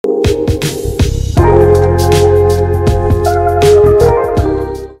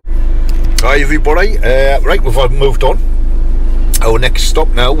Hi everybody, right, we've moved on. Our next stop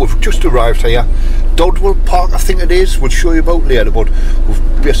now, we've just arrived here, Dodwell Park I think it is, we'll show you about later, but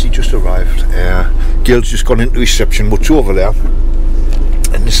we've basically just arrived. Gail's just gone into reception, but it's over there,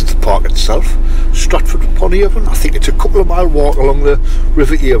 and this is the park itself, Stratford-upon-Avon. I think it's a couple of mile walk along the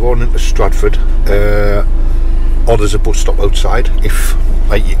River Avon into Stratford, or there's a bus stop outside, if,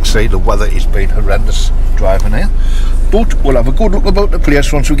 like you can see, the weather is been horrendous driving here. But we'll have a good look about the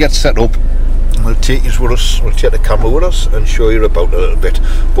place once we get set up. We'll take you with us, we'll take the camera with us and show you about it a little bit.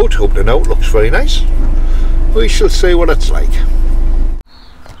 But hope to know it looks very nice. We shall see what it's like.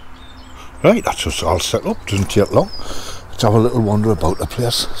 Right, that's us all set up, doesn't take long. Let's have a little wander about the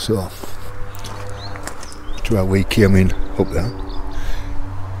place. So, that's where we came in, up there.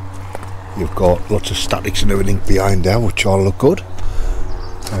 You've got lots of statics and everything behind there, which all look good.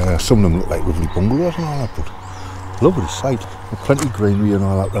 Some of them look like lovely bungalows and all that, but lovely sight. Plenty of greenery and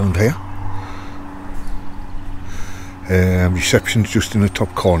all that round here. Reception's just in the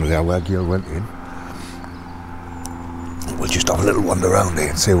top corner there where Gail went in. We'll just have a little wander around there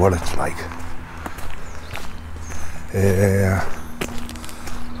and see what it's like. You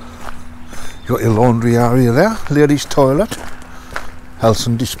got your laundry area there, ladies' toilet, health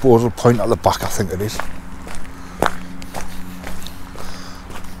and disposal point at the back I think it is.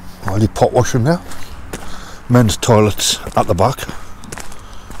 All your pot washing there. Men's toilets at the back.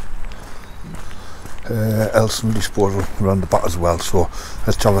 Else and disposal around the back as well. So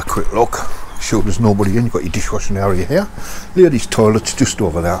let's have a quick look. Sure there's nobody in. You've got your dishwashing area here. Ladies' toilets just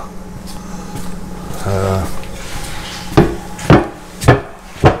over there.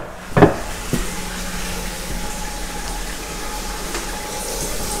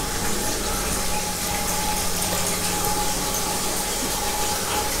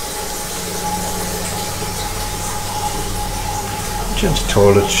 Gents'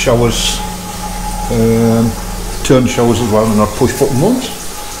 toilets, showers, turn showers as well, and not push button ones.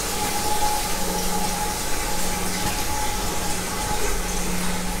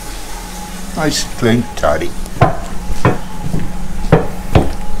 Nice, clean, tidy.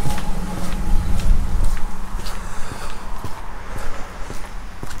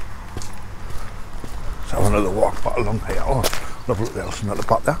 Let's have another walk back along here. Oh, love a look else at the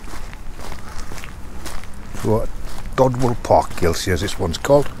back there. So, Dodwell Park, Gail says this one's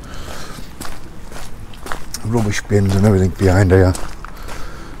called. Rubbish bins and everything behind here.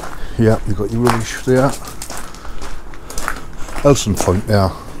 Yeah, you've got your rubbish there. Elson Point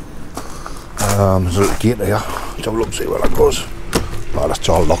there. There's a little gate there. Let's have a look and see where that goes. Oh, that's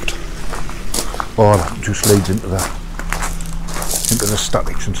all locked. Oh, that just leads into the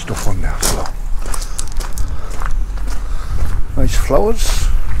statics and stuff on there. So. Nice flowers.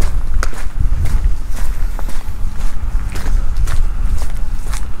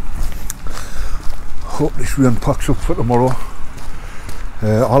 Hope this rain packs up for tomorrow.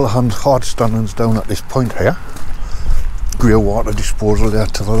 All the hard standings down at this point here. Grey water disposal there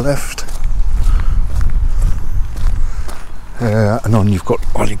to the left. And on you've got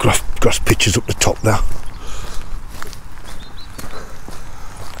all your grass pitches up the top there.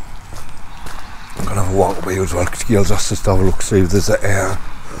 I'm going to have a walk up here as well because Gail's asked us to have a look, see if there's a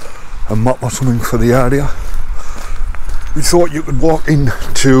map or something for the area. We thought you could walk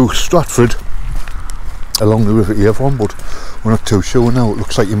into Stratford along the River Avon, but we're not too sure now. It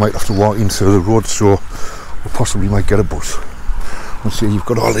looks like you might have to walk in through the road, so we possibly might get a bus. And see, you've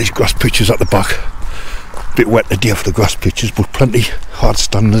got all these grass pitches at the back. A bit wet today for the grass pitches, but plenty hard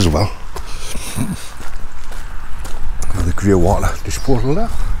standing as well. And the grey water disposal there.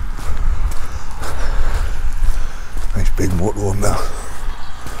 Nice big motorhome there.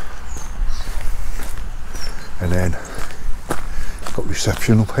 And then got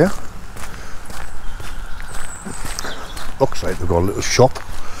reception up here. Looks like they've got a little shop.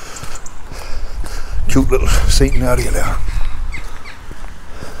 Cute little seating area there.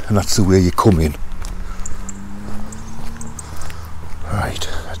 And that's the way you come in. Right,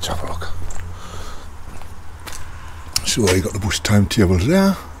 let's have a look. So you got the bus timetables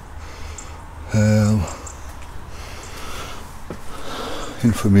there.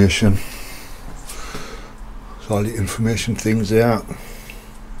 Information. So all the information things there.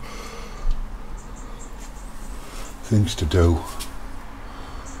 Things to do.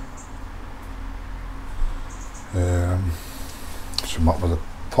 Some up with the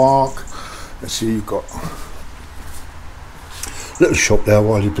park. Let's see, you've got a little shop there,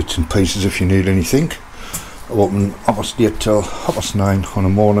 all your bits and pieces if you need anything. Open 8:30 till 9:30 on a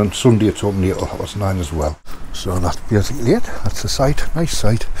morning. Sunday it's open 8 till 9:30 as well. So that's basically it. That's the site. Nice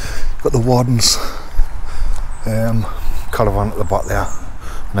site. Got the warden's caravan at the back there.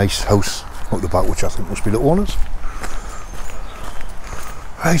 Nice house. out the back, which I think must be the owners.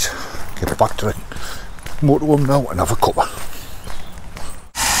 Right, get back to the motorhome now and have a cuppa.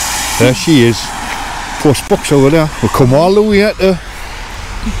 There she is, post box over there. We'll come all the way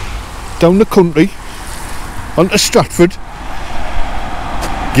down the country, onto Stratford.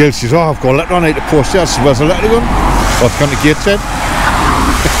 Gail says, oh, I've got a letter on it to post there. I said, where's the letter gone? Oh, it's gone to Gateshead.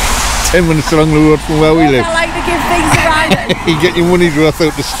 10 minutes along the road from where we live. I like to give things around. You get your money's worth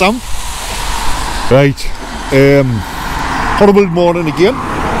out the stamp. Right, horrible morning again.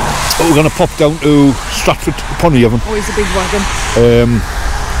 We're going to pop down to Stratford-upon-Avon. Always a big wagon.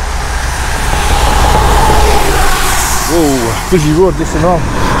 Whoa, busy road this and all.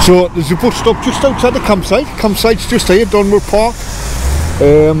 So there's a bus stop just outside the campsite. Campsite's just here, Donwell Park.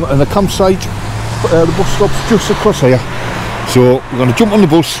 And the campsite, the bus stop's just across here. So we're going to jump on the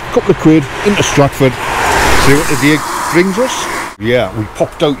bus, couple of quid, into Stratford, see what the day brings us. Yeah, we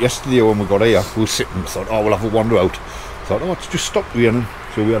popped out yesterday when we got here. We were sitting and thought, oh, we'll have a wander out. Thought, oh, it's just stopped raining.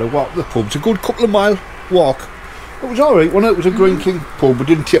 So we had a walk to the pub. It's a good couple of mile walk. It was alright, wasn't it? It was a Green King pub. We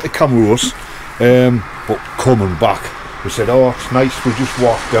didn't take the camera with us. But coming back, we said, oh, it's nice, we'll just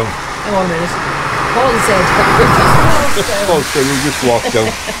walk down. Hang on a minute. Paul said, we'll just walk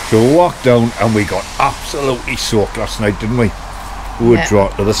down. So we walked down and we got absolutely soaked last night, didn't we? We were dry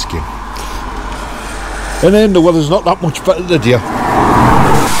to the skin. And then the weather's not that much better today.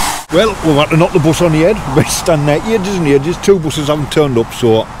 Well, we've had to knock the bus on the head. We've been standing there ages and ages. 2 buses haven't turned up,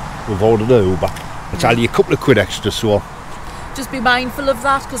 so we've ordered an Uber. It's only a couple of quid extra, so... Just be mindful of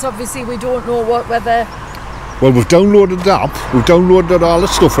that, because obviously we don't know what weather... Well, we've downloaded the app, we've downloaded all the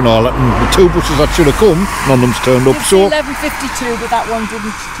stuff and all that, and the 2 buses that should have come, none of them's turned up, so... It's 11:52, but that one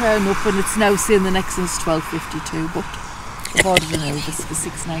didn't turn up, and it's now saying the next one's 12:52, but we've ordered an Uber for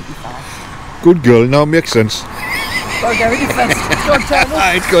 £6.95. Good girl, now it makes sense. Gotta get ready first. It's got to turn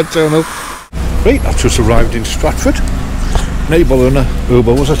up. It's got to turn up. Right, that's just arrived in Stratford. No bother in a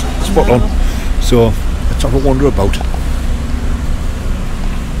Uber, was it? Spot on. So, let's have a wander about.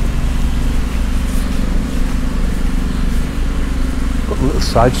 Got little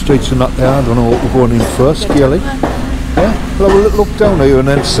side streets and that there. I don't know what we're going in first, Gaily. Yeah, we'll have a little look down here and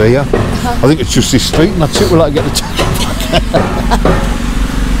then see. Yeah. I think it's just this street and that's it. We'll like to get the taxi back.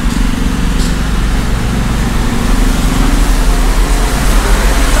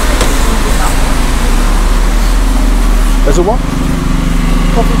 There's a what?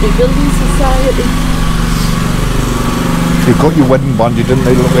 Property Building Society. You've got your wedding band, you didn't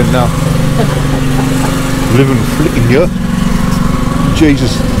need to look in now. Living flicking here.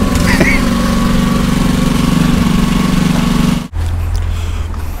 Jesus.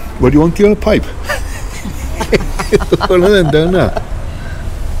 What do you want to on a pipe? One of them down there.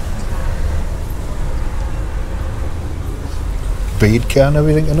 Bead car and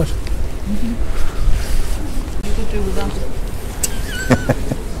everything in it. Do with that.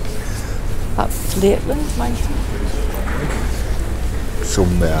 That's Lakeland, might be.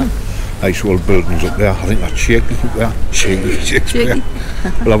 Some nice old buildings up there. I think that's Shaky up there. Shakespeare.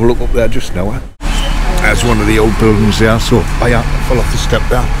 We'll have a look up there just now. There's one of the old buildings there. So I fell off the step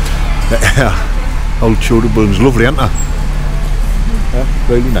there. Old Tudor buildings, lovely, aren't they? Yeah,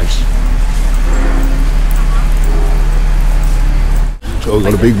 really nice. So we've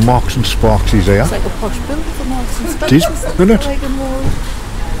got a big Marks and Sparksies here. It's like a posh building for Marks and Spencer's. It is, isn't it?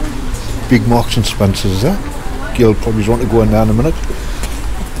 Big Marks and Spencer's there. Gail probably want to go in there in a minute.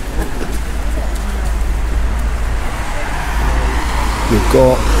 You've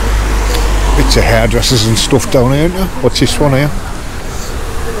got bits of hairdressers and stuff down here, ain't you? What's this one here?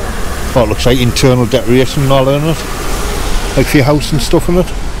 Oh, it looks like internal decoration and all in it. Like for your house and stuff in it.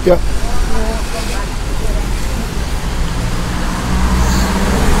 Yeah.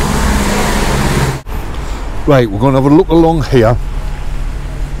 Right, we're going to have a look along here.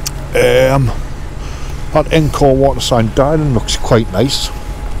 That Encore waterside dining looks quite nice.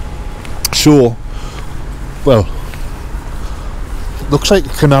 So, well, looks like a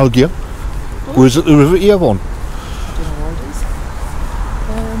canal gear. Goes at the River Avon. I don't know what it is.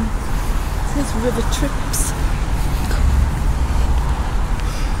 It says River Trips.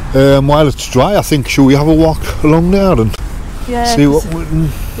 While it's dry, I think, shall we have a walk along there and see what we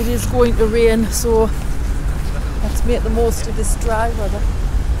can... It is going to rain, so let's make the most of this dry weather.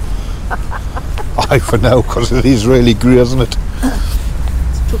 Aye, for now, because it is really grey, isn't it?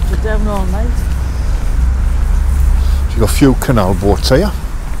 It's took it down all night. So you've got a few canal boats here.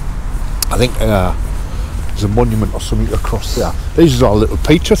 I think there's a monument or something across there. These are all little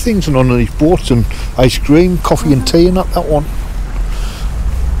pizza things and underneath boats and ice cream, coffee and tea and that one.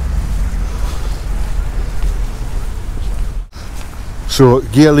 So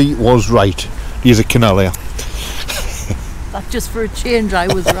Gailey was right. Here's a canal here. That just for a change,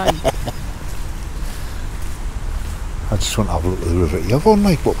 I was right. I just want to have a look at the River Avon,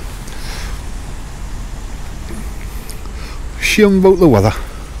 like, but shame about the weather.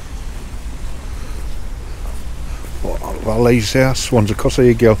 Valleys there, swans across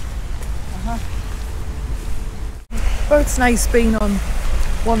here, girl. Well, it's nice being on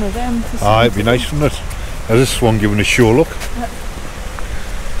one of them. It'd be nice, wouldn't it? There's this swan giving a show look. Yeah.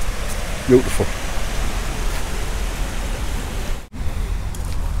 Beautiful.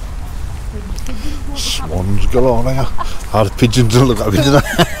 Swans galore here. The pigeons will look at me, didn't I?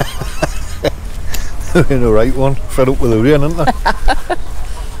 They're in the right one. Fed up with the rain, aren't they?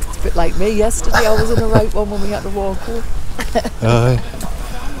 It's a bit like me yesterday. I was in the right one when we had to walk home. Aye.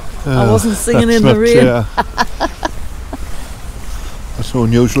 I wasn't singing in the rain. That's so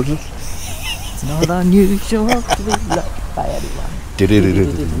unusual, isn't it? It's not unusual to be loved by anyone.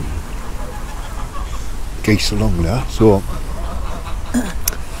 Geese along there, so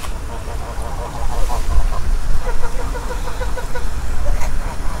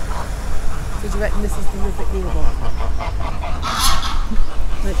Do you reckon this is the River Avon?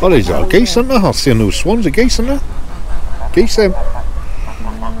 oh, these are geese, aren't they? I've seen those swans, are geese, aren't they? Geese, them.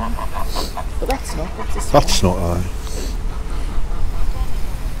 But that's not. That's not,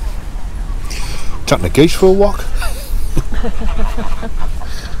 taking the geese for a walk.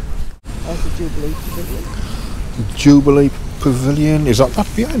 That's the Jubilee Pavilion. The Jubilee Pavilion, is that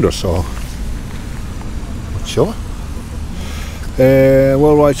behind us or? Not sure.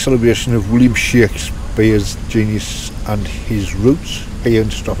 Worldwide celebration of William Shakespeare's genius and his roots here in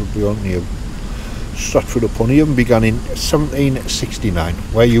Stratford-upon-Avon. Stratford-upon-Avon began in 1769,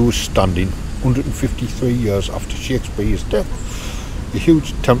 where he was standing 153 years after Shakespeare's death. A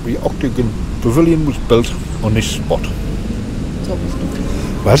huge temporary octagon pavilion was built on this spot.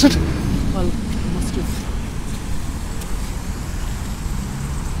 Where's it? Well, it must have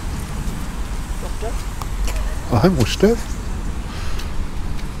dropped out. I must have.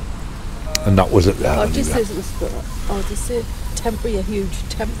 And that was it there. Oh, it just says it was just say temporary, a huge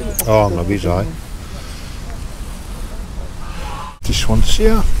temporary. Oh, maybe it's aye. This one's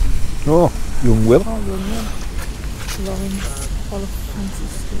here. Oh, young Will. Oh, young Will. Lawrence, Paul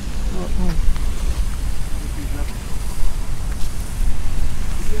Francis.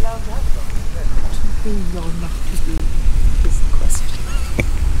 Too young not to be is the question.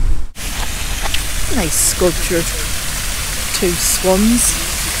 Nice sculpture. Two swans.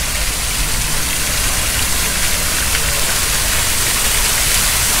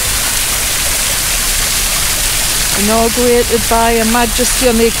 Inaugurated by Her Majesty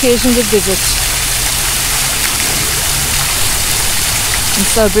on the occasion of the visit. In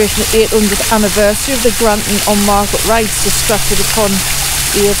celebration of the 800th anniversary of the granting on market rights to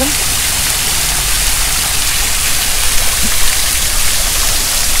Stratford-upon-Avon.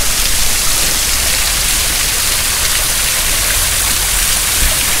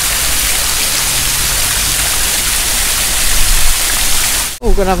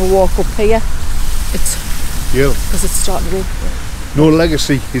 We're going to have a walk up here. Yeah. Because it's starting to rain. No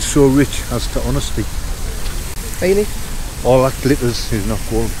legacy is so rich as to honesty. Really? All that glitters is not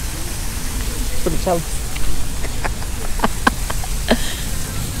gold. Couldn't tell.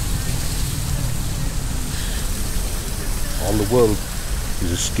 All the world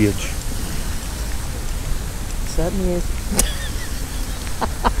is a stage. Certainly is.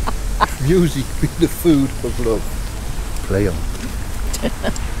 Music be the food of love. Play on.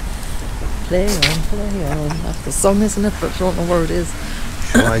 Play on, play on. That's the song, isn't it? But I don't know where it is.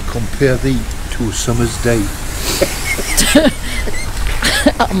 Shall I compare thee to a summer's day?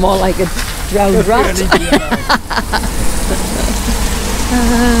 I'm more like a drowned rat.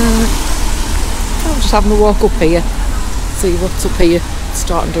 I'm just having a walk up here. See what's up here. It's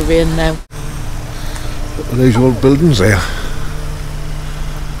starting to rain now. Look at these old buildings there.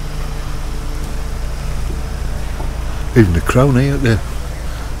 Even the crown here, the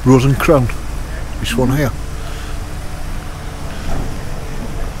Rose and Crown. This one here.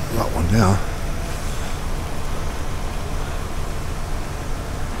 That one there.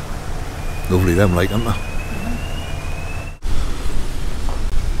 Lovely them, like, aren't they?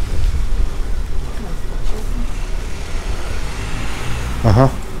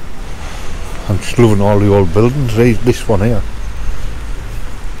 I'm just loving all the old buildings. This one here.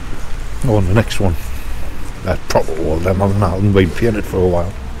 Oh, and the next one. That proper old, them haven't been painted for a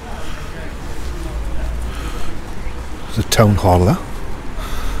while. There's a town hall there.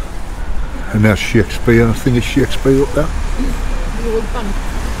 And there's Shakespeare, I think it's Shakespeare up there. The old bank.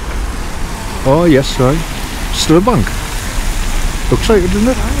 Oh yes, sorry. Still a bank. Looks like it, doesn't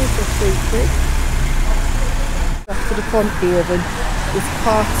it? Stratford-upon-Avon with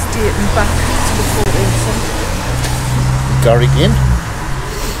parts dating back to the 14th century. Garrick Inn. I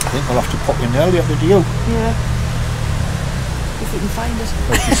think I'll have to pop in there later, do you? Yeah. If we can find it.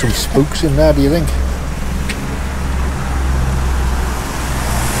 Might be some spooks in there, do you think?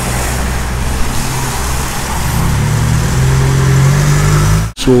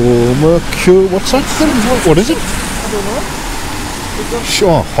 So, Mercure, what's that thing? What is it? I don't know.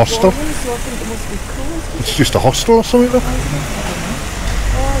 Sure, hostel. So I think it must be closed. It's just a hostel or something, look.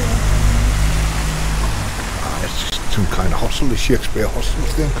 It's just some kind of hostel, the Shakespeare hostel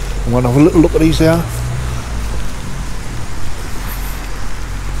thing. I'm going to have a little look at these there.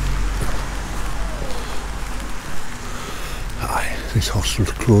 Aye, this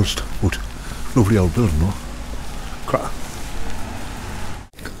hostel's closed, but lovely old building, no? Crack.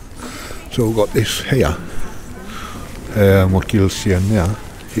 So we've got this here, what Gil's saying there.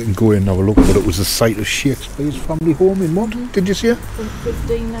 You can go in and have a look, but it was the site of Shakespeare's family home in what? Did you see it? From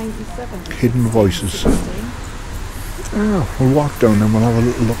 1597. Hidden Voices. Oh, we'll walk down and we'll have a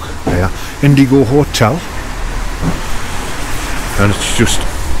little look there. Indigo Hotel. And it's just,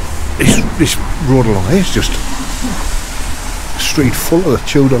 this road along here is just a street full of the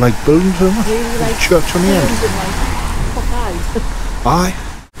Tudor-like buildings, isn't it? Really like church on the end. Aye.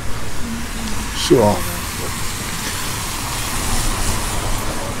 So,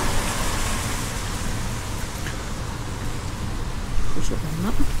 push up on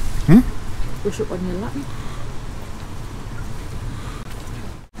Latin. Push up on your Latin.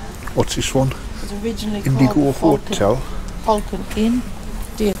 what's this one? It was originally Indigo called Hotel. Falcon Inn.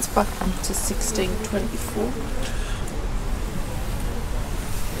 Dates back into 1624.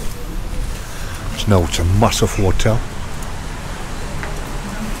 No, it's a massive hotel.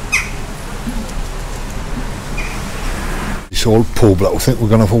 This old pub that I think we're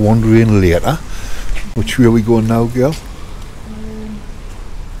going to have a wander in later. Which way are we going now, girl?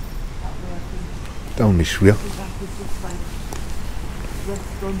 Down this way. Some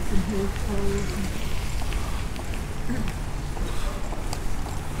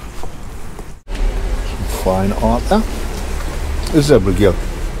fine art there. A zebra, girl.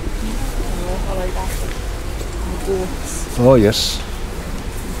 Oh yes.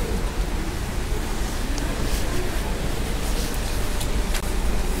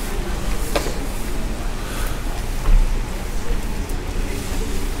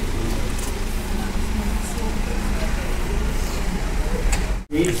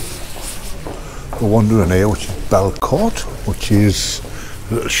 We're wandering here, which is Bell Court, which is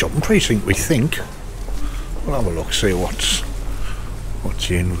a little shopping precinct, we think. We'll have a look, see what's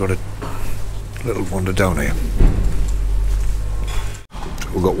in. We've got a little wander down here.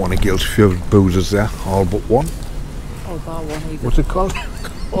 We've got one of Gil's favourite boozers there, all but one. All bar one either. What's it called?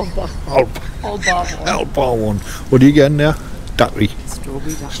 All bar one. All bar one. What are you getting there? Daiquiri.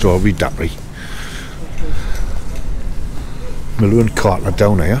 Strawberry daiquiri. Strawberry daiquiri. Miller and Carter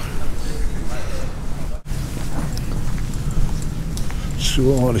down here. So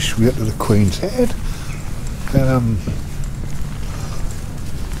all this way to the Queen's Head.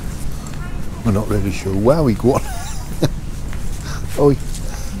 We're not really sure where we go. Oh,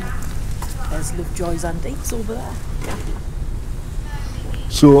 there's Lovejoy's Antiques over there. Yeah.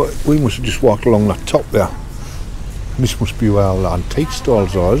 So we must have just walked along that top there. This must be where all the antique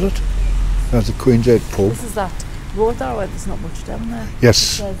stalls are, is it? There's the Queen's Head pub. This is that road there where there's not much down there.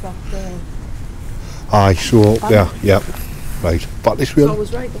 Yes. There's that aye, so up there, yeah. Right, but this way. I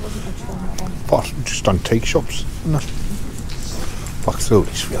was right, there wasn't much down that one. But just antique shops, isn't it? Back through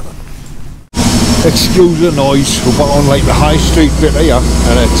this way then. Excuse the noise, we're on like the high street bit here,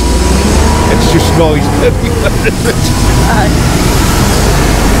 and it's just noise everywhere, isn't it? Aye.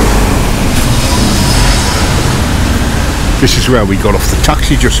 This is where we got off the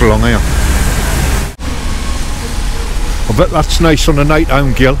taxi just along here. I bet that's nice on the night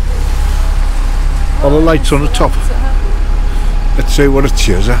time, Gil. All the lights on the top. Let's see what it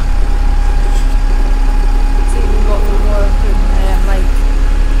says, It's even got the work and like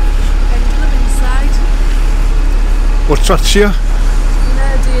pendulum inside. What's that here?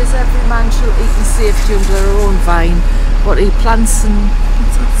 Nowadays every man shall eat in safety under their own vine. What he plants and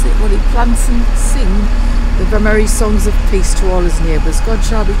sing the merry songs of peace to all his neighbours. God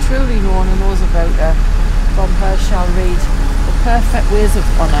shall be truly known and those about her. From her shall read the perfect ways of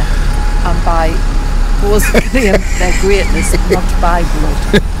honour, and by those claim their greatness, not by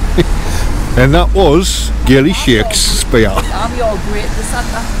blood. And that was Gilly Shakespeare. I'm your greatness,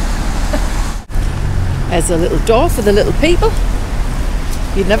 aren't I? There's a little door for the little people.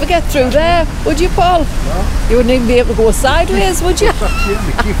 You'd never get through there, would you, Paul? No. You wouldn't even be able to go sideways, would you?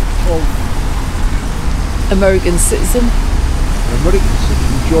 American citizen. American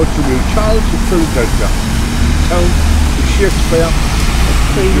citizen, George W. Charles of Philadelphia. Town of Shakespeare.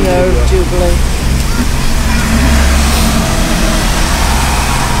 Premier of Jubilee.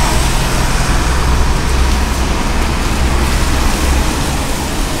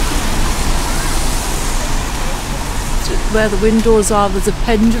 Where the windows are, there's a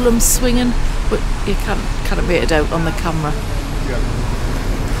pendulum swinging, but you can't make it out on the camera.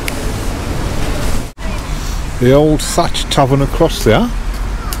 The old thatched tavern across there,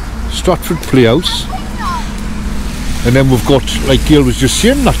 Stratford Playhouse, and then we've got, like Gail was just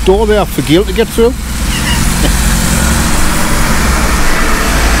saying, that door there for Gail to get through.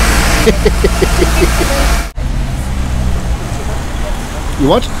 You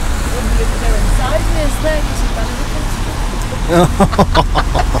what? Your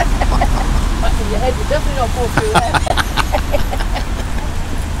head would definitely not go through there.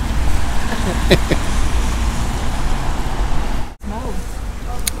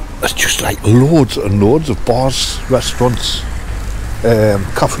 It's just like loads and loads of bars, restaurants,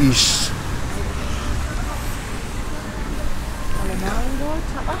 cafes.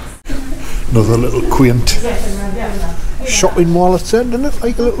 Another little quaint shopping mall at the end, isn't it?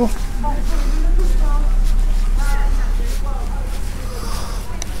 Like a little.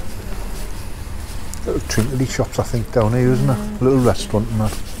 Little trinity shops, I think, down here, isn't there? A little restaurant and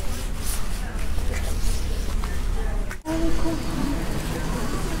that.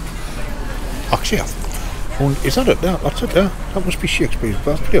 Actually, is that it there? That's it there. That must be Shakespeare's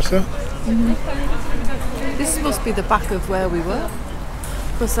birthplace there. This must be the back of where we were,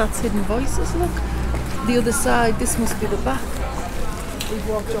 because that's Hidden Voices, look. The other side, this must be the back. We've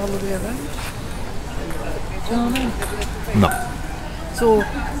walked all the way around. Do you know what I mean? No. So,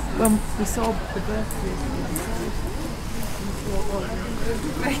 when we saw the birthplace,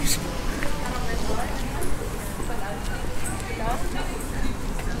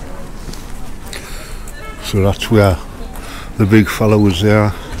 so that's where the big fellow was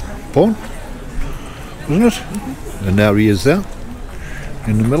born, wasn't it? Mm-hmm. And there he is there,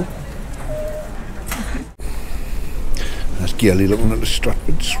 in the middle. That's Gailey looking at the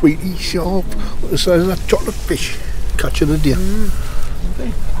Stratford sweetie shop. What the size of that chocolate fish? Catch of the day.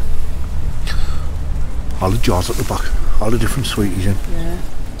 Okay. All the jars at the back, all the different sweeties in. Yeah,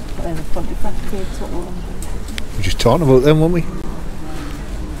 and the funky fat cakes up on. We were just talking about them, weren't we?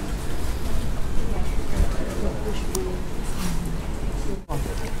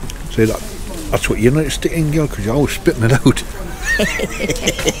 See that's what you're not sticking, girl, because you're always spitting it out.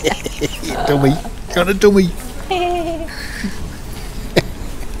 You dummy, you're a dummy.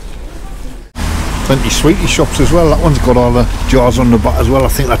 Plenty sweetie shops as well. That one's got all the jars on the back as well. I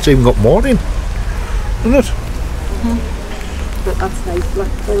think that's even got more in, isn't it? Mm-hmm. But that's nice,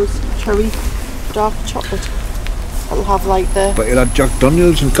 black forest cherry dark chocolate. That'll have like the. But you had Jack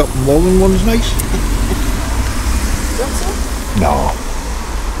Daniels and Captain Morgan one's nice. That's it?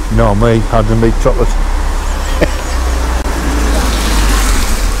 No, me had the meat chocolate.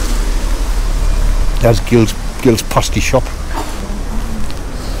 There's Gil's pasty shop.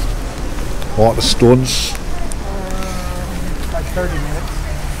 Waterstones. Like 30 minutes.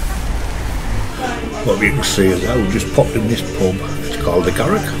 What we can see is we just popped in this pub. It's called the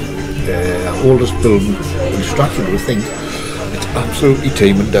Garrick. Oldest building in Stratford, we think. It's absolutely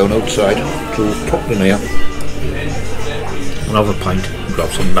teeming down outside. So we've popped in here and have a pint and grab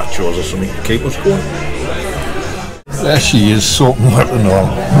some nachos or something to keep us going. There she is, soaking wet and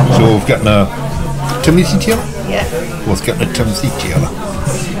all. So we've got a Timothy Taylor? Yeah. We're getting a Timothy Taylor.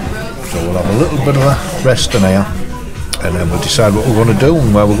 So we'll have a little bit of a rest in here and then we'll decide what we're going to do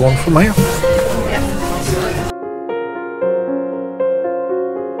and where we're going from here.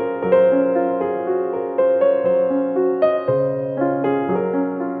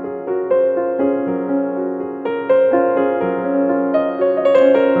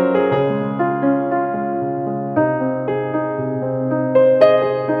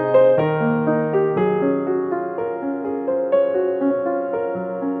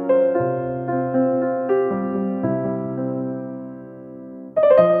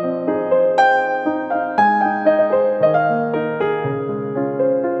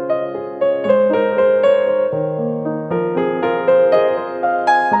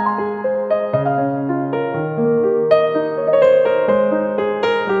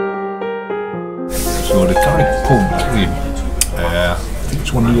 So the Carrick pub, I think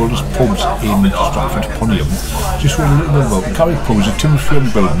it's one of the oldest pubs in Stratford-upon-Avon. Just one little bit about the Carrick pub is a timber frame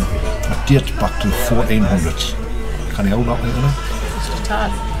building that dates back to the 1400s. Can you hold that, you know?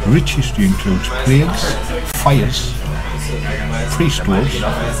 Rich history includes plagues, fires, priest-stalls.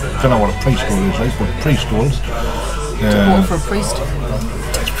 Don't know what a priest-stall is like, but priest-stalls. Vote for a priest.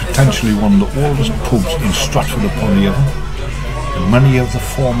 It's potentially one of the oldest pubs in Stratford-upon-Avon, and many of the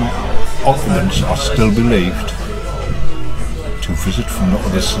former occupants are still believed to visit from the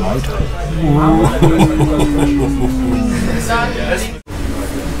other side.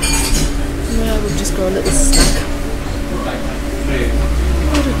 Yeah, we'll just go a little snack.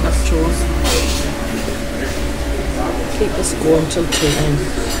 I didn't have chores. Keep us going till 2 then.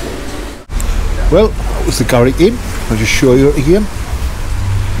 Well, that was the Garrick Inn. I'll just show you it again.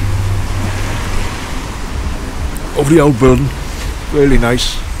 Lovely old building, really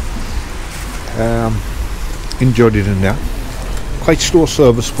nice. Enjoyed it in there. Quite slow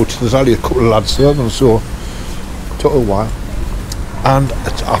service, but there's only a couple of lads serving, so it took a while. And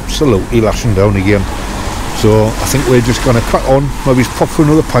it's absolutely lashing down again. So I think we're just going to crack on, maybe pop for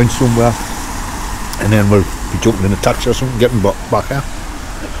another pint somewhere, and then we'll be jumping in a taxi or something, getting back here.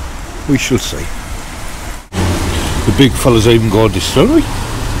 We shall see. The big fella's even got a distillery.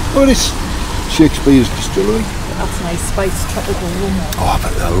 Look at this, Shakespeare's distillery. That's nice, spiced tropical rum. Oh, I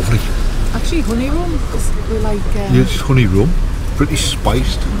bet they're lovely. Actually, honey rum, because we like... Yeah, it's honey rum, pretty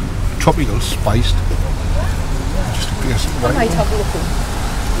spiced, tropical spiced. Just a bit of I might have a look.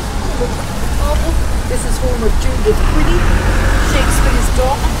 This is home of Judith Quinny, Shakespeare's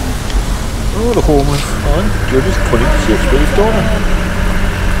daughter. Oh, the home of Judith Quinny, Shakespeare's daughter.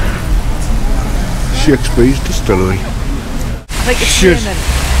 Shakespeare's distillery. I think it's raining.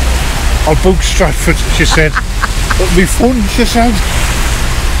 I'll book Stratford, she said. It'll be fun, she said.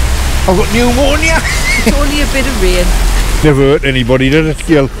 I've got pneumonia. It's only a bit of rain. Never hurt anybody, did it,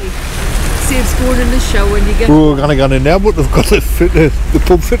 Gil? Saves going in the shower when you get... We're going to go in there, but they've got the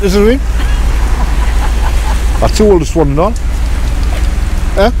pub fitters are in. That's the oldest one and all.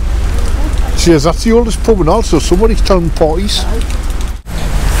 Eh? She says that's the oldest pub and all, so somebody's telling parties.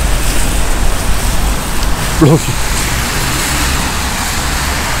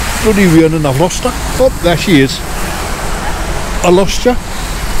 Bloody rain, and I've lost her. Oh, there she is. I lost you.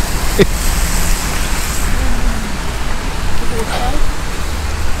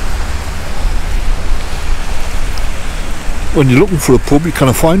 When you're looking for a pub, you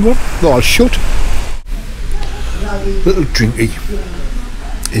can't find one. They're all shut. Little drinky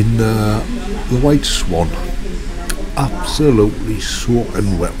in the White Swan. Absolutely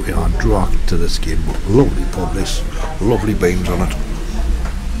soaking wet. We are dry to the skin, but lovely pub this. Lovely beams on it.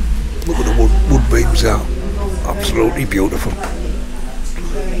 Look at the wood beams there. Absolutely beautiful.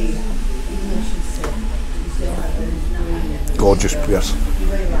 Gorgeous place.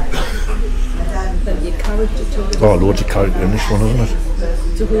 Oh, loads of character in this one, isn't it?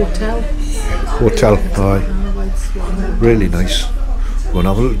 It's a hotel. Hotel, aye. Really nice. We'll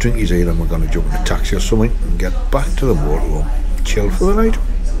have a little drinkies here and we're going to jump in a taxi or something and get back to the motorhome. Chill for the night.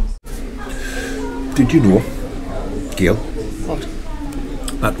 Did you know, Gail, What?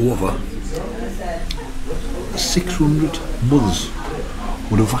 that over 600 mothers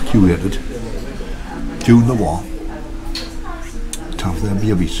were evacuated during the war to have their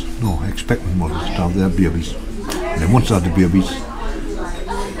babies? No, expectant mothers to have their babies. And then once they had the babies,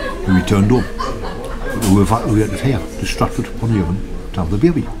 they returned home. But they were evacuated here to Stratford-upon-Avon to have the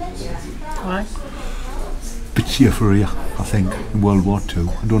baby. Why? Bit safer here, I think, in World War II.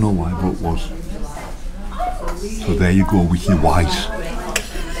 I don't know why, but it was. So there you go with your whys.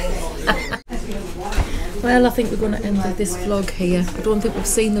 Well, I think we're going to end this vlog here. I don't think we've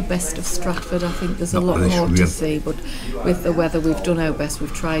seen the best of Stratford. I think there's a lot more to see, but with the weather we've done our best.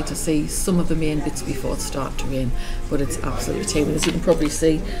 We've tried to see some of the main bits before it started to rain, but it's absolutely teeming. As you can probably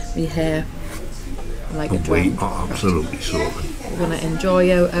see, my hair like a drum. We are absolutely soaking. We're going to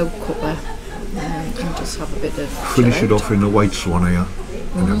enjoy our cuppa and just have a bit of Finish it off in the White Swan here,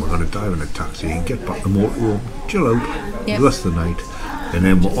 and then we're going to dive in a taxi and get back to the motorhome, chill out the rest of the night, and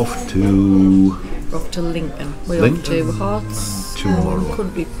then we're off to... We're off to Lincoln. We're off to Hearts tomorrow.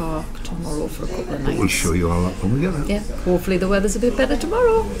 Country Park tomorrow for a couple of nights. We'll show you all that when we get there. Yeah, hopefully the weather's a bit better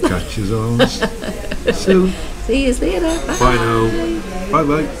tomorrow. Catch you on soon. See you later. Bye. Bye now. Bye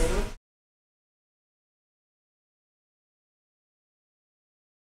bye.